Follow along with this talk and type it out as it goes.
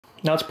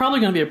Now it's probably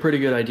going to be a pretty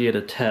good idea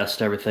to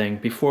test everything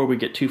before we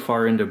get too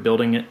far into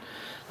building it.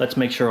 Let's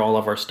make sure all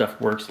of our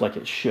stuff works like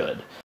it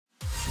should.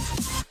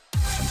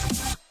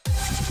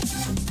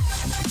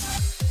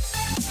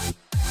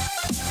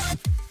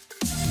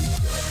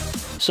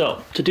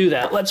 So to do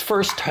that, let's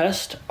first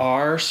test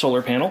our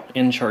solar panel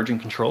in charging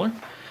controller.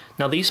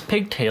 Now these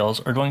pigtails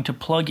are going to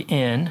plug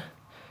in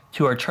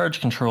to our charge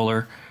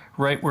controller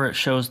right where it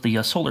shows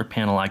the solar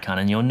panel icon,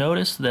 and you'll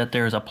notice that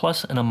there's a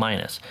plus and a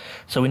minus.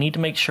 So we need to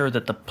make sure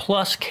that the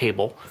plus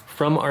cable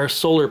from our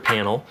solar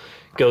panel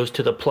goes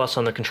to the plus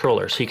on the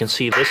controller. So you can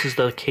see this is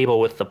the cable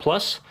with the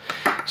plus.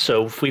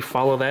 So if we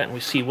follow that and we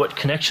see what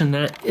connection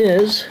that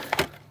is,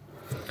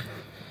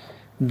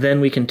 then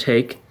we can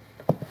take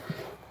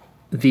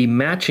the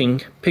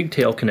matching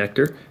pigtail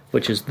connector,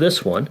 which is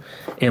this one,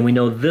 and we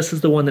know this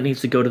is the one that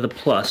needs to go to the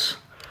plus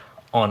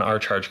on our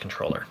charge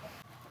controller.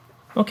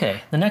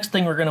 Okay, the next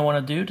thing we're going to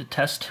want to do to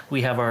test,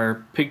 we have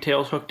our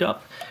pigtails hooked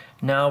up.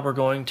 Now we're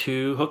going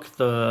to hook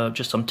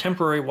just some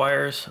temporary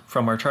wires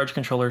from our charge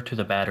controller to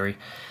the battery.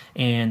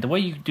 And the way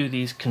you do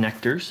these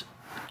connectors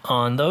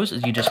on those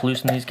is you just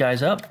loosen these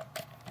guys up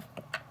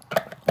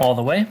all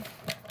the way,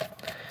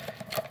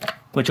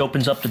 which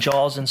opens up the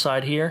jaws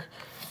inside here.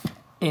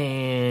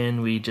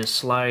 And we just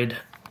slide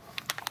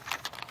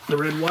the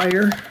red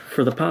wire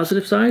for the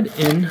positive side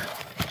in,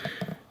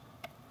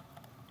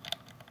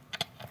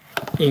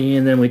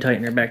 and then we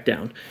tighten her back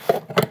down.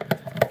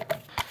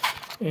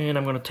 And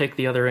I'm going to take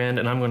the other end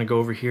and I'm going to go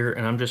over here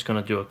and I'm just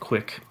going to do a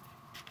quick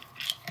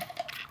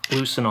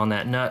loosen on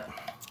that nut.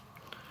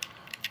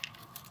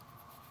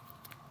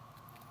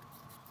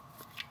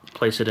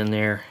 Place it in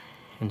there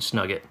and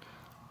snug it.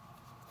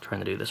 I'm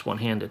trying to do this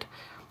one-handed.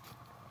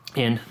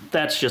 And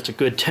that's just a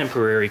good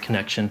temporary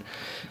connection.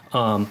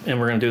 And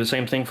we're going to do the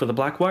same thing for the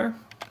black wire.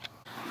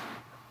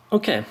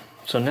 Okay,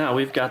 so now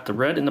we've got the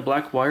red and the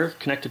black wire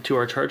connected to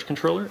our charge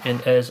controller, and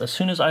as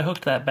soon as I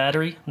hooked that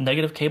battery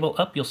negative cable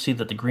up, you'll see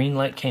that the green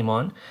light came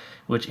on,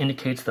 which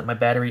indicates that my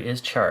battery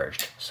is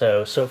charged.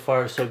 So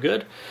far so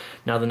good.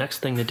 Now the next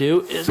thing to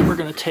do is we're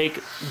going to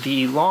take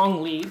the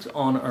long leads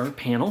on our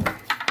panel.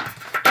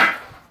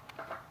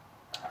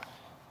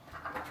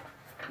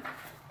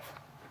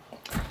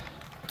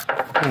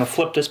 I'm going to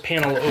flip this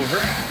panel over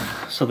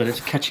so that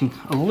it's catching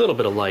a little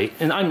bit of light.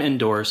 And I'm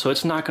indoors, so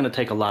it's not going to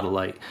take a lot of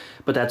light,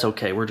 but that's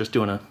okay. We're just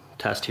doing a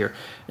test here.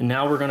 And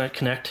now we're going to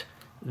connect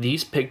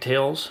these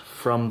pigtails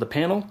from the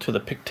panel to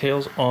the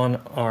pigtails on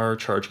our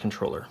charge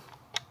controller.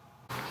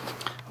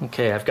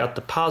 Okay, I've got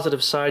the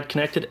positive side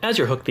connected. As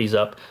you hook these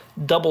up,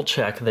 double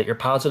check that your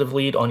positive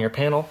lead on your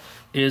panel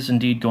is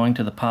indeed going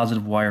to the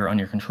positive wire on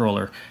your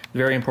controller.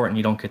 Very important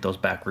you don't get those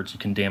backwards. You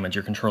can damage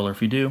your controller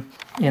if you do.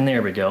 And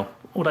there we go.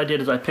 What I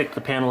did is I picked the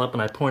panel up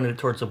and I pointed it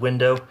towards the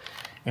window,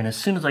 and as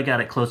soon as I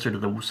got it closer to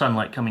the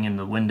sunlight coming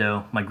into the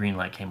window, my green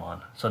light came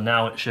on. So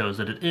now it shows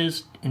that it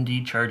is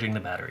indeed charging the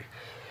battery.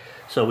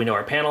 So we know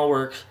our panel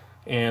works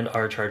and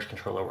our charge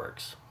controller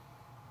works.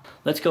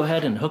 Let's go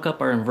ahead and hook up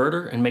our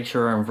inverter and make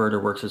sure our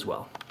inverter works as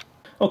well.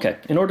 Okay,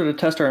 in order to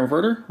test our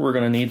inverter, we're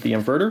going to need the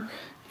inverter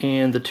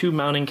and the two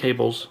mounting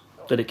cables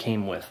that it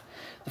came with.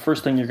 The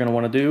first thing you're going to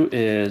want to do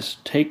is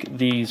take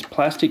these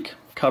plastic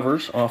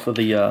covers off of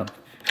the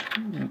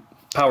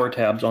power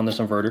tabs on this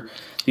inverter.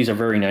 These are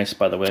very nice,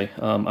 by the way.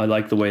 I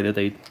like the way that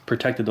they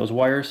protected those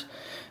wires.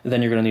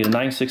 Then you're going to need a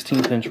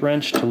 9/16 inch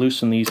wrench to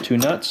loosen these two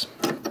nuts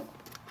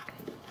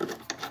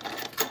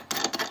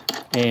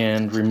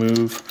and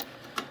remove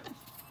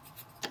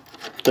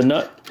the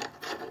nut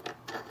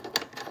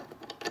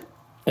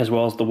as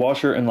well as the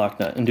washer and lock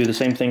nut, and do the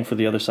same thing for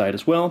the other side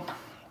as well.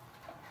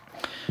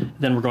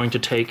 Then we're going to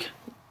take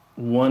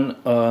one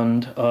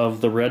end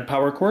of the red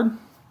power cord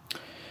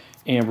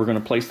and we're going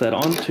to place that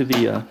onto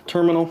the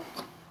terminal,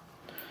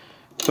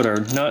 put our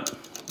nut,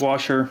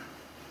 washer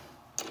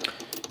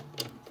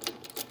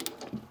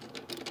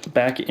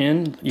back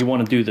in. You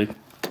want to do the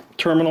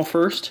terminal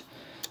first,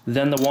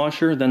 then the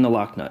washer, then the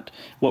lock nut.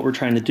 What we're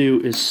trying to do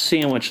is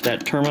sandwich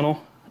that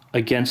terminal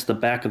against the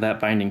back of that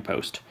binding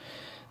post.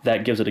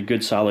 That gives it a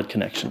good solid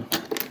connection.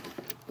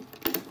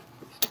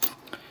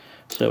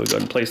 So we go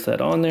ahead and place that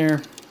on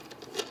there,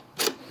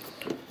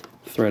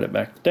 thread it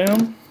back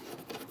down.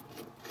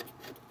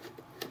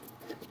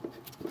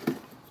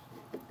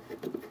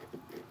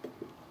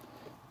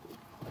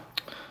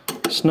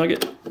 Snug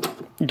it.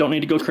 You don't need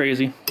to go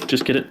crazy,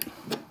 just get it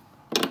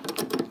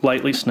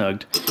lightly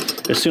snugged.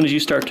 As soon as you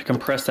start to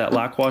compress that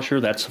lock washer,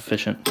 that's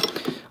sufficient.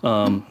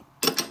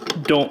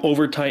 Don't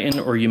over tighten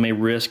or you may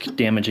risk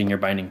damaging your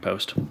binding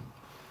post.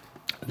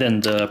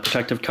 Then the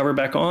protective cover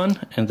back on,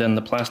 and then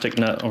the plastic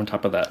nut on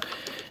top of that.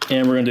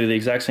 And we're going to do the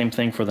exact same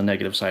thing for the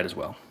negative side as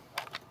well.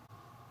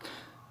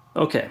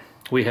 Okay,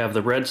 we have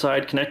the red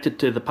side connected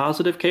to the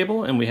positive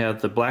cable, and we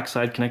have the black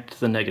side connected to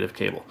the negative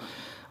cable.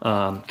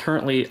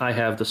 Currently I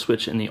have the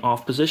switch in the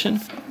off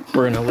position.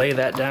 We're going to lay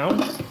that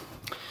down,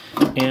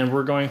 and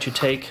we're going to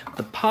take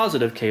the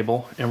positive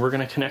cable and we're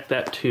going to connect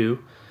that to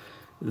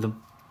the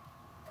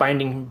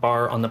binding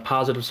bar on the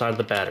positive side of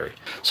the battery.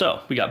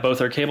 So we got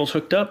both our cables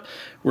hooked up.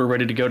 We're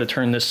ready to go to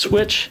turn this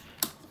switch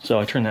So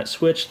I turn that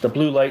switch, the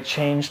blue light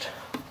changed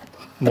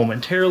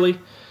momentarily,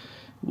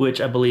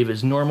 which I believe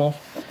is normal.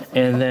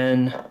 And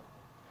then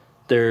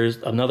there's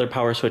another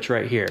power switch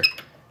right here.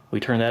 We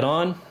turn that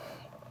on,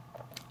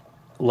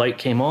 light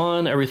came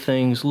on,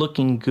 everything's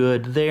looking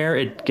good there.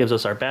 It gives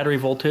us our battery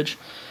voltage.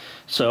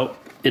 So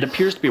it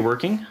appears to be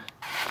working.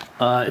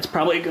 It's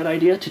probably a good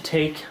idea to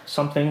take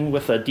something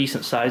with a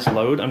decent sized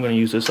load. I'm going to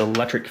use this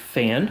electric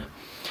fan,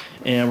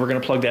 and we're going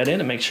to plug that in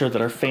and make sure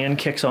that our fan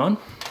kicks on.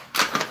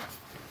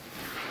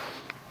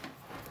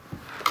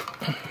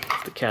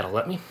 If the cat will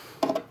let me.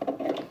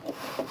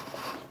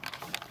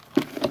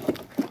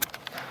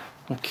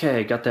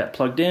 Okay, got that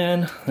plugged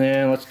in,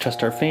 and let's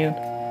test our fan.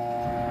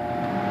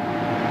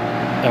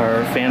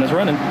 Our fan is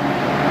running.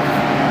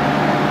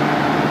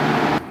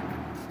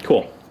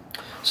 Cool.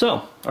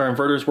 So, our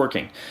inverter is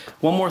working.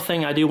 One more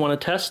thing I do want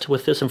to test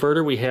with this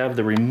inverter, we have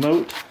the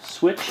remote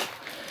switch.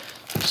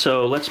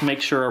 So let's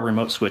make sure our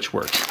remote switch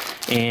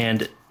works.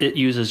 And it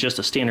uses just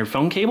a standard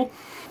phone cable.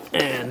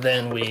 And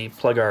then we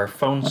plug our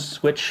phone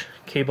switch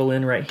cable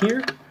in right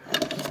here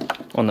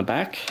on the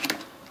back.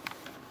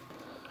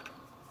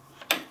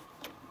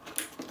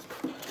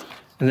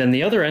 And then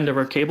the other end of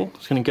our cable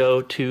is going to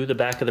go to the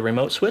back of the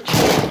remote switch.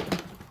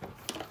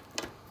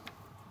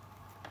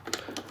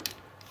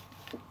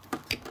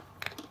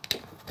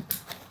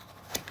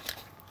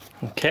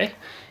 Okay,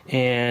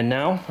 and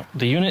now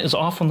the unit is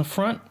off on the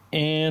front,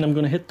 and I'm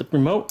going to hit the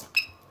remote,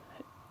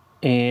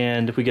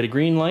 and if we get a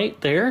green light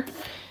there,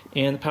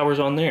 and the power's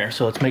on there.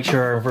 So let's make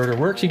sure our inverter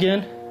works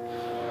again.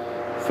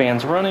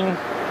 Fan's running,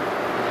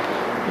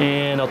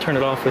 and I'll turn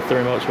it off with the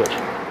remote switch.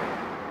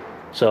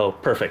 So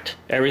perfect,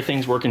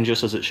 everything's working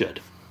just as it should.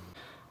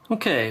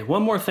 Okay,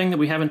 one more thing that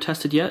we haven't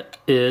tested yet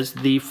is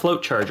the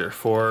float charger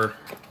for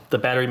the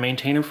battery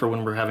maintainer for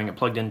when we're having it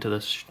plugged into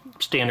the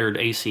standard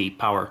AC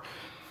power.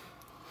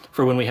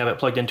 For when we have it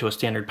plugged into a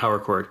standard power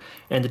cord.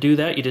 And to do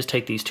that, you just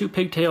take these two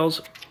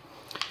pigtails,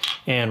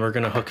 and we're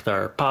going to hook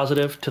our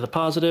positive to the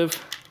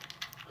positive,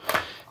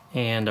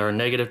 and our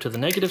negative to the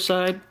negative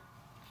side.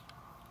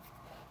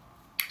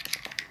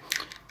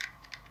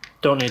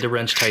 Don't need to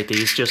wrench tight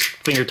these, just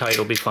finger tight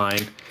will be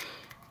fine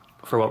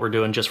for what we're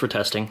doing, just for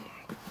testing.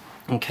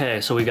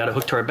 Okay, so we got it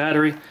hooked to our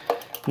battery.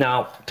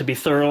 Now, to be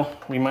thorough,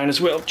 we might as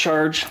well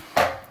charge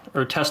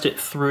or test it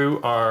through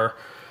our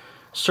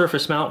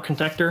surface mount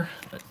connector.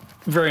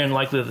 Very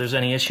unlikely that there's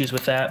any issues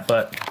with that,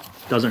 but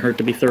doesn't hurt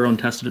to be thorough and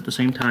test it at the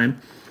same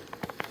time.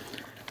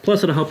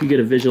 Plus, it'll help you get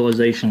a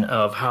visualization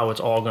of how it's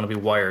all going to be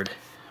wired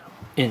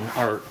in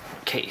our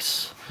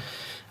case.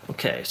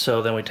 Okay,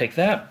 so then we take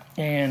that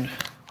and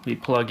we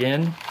plug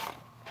in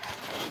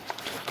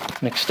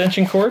an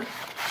extension cord.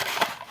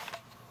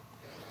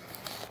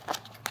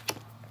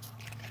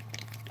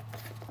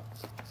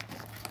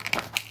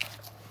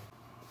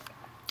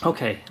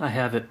 Okay, I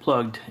have it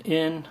plugged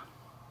in.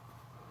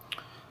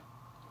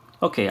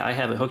 Okay, I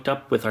have it hooked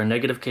up with our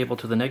negative cable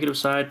to the negative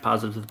side,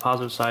 positive to the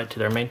positive side to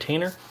their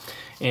maintainer.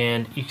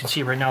 And you can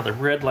see right now the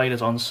red light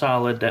is on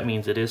solid. That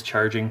means it is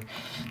charging.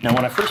 Now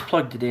when I first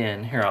plugged it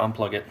in, here I'll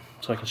unplug it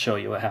so I can show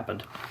you what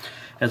happened.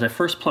 As I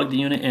first plugged the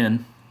unit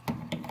in,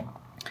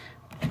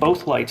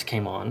 both lights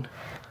came on.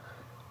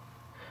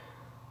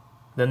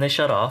 Then they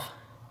shut off.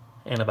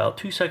 And about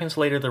 2 seconds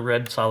later the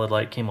red solid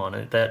light came on,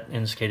 and that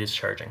indicated it's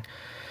charging.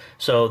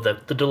 So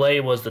the delay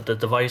was that the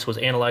device was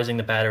analyzing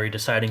the battery,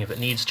 deciding if it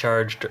needs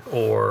charged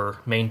or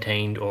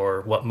maintained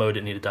or what mode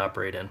it needed to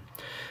operate in.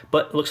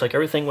 But it looks like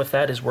everything with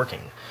that is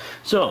working.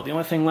 So the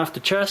only thing left to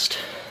test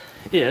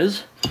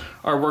is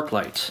our work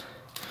lights.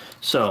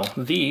 So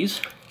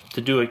these,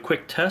 to do a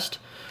quick test,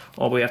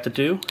 all we have to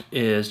do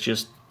is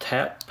just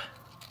tap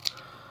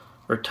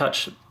or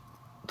touch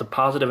the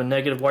positive and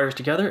negative wires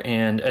together,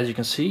 and as you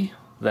can see,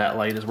 that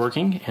light is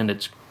working and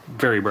it's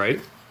very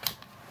bright.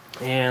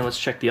 And let's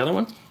check the other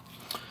one.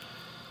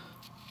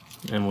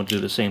 And we'll do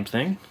the same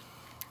thing.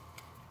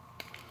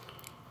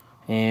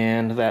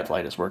 And that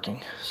light is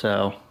working.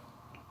 So,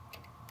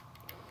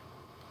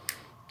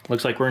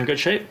 looks like we're in good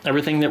shape.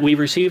 Everything that we've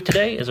received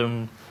today is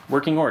in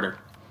working order.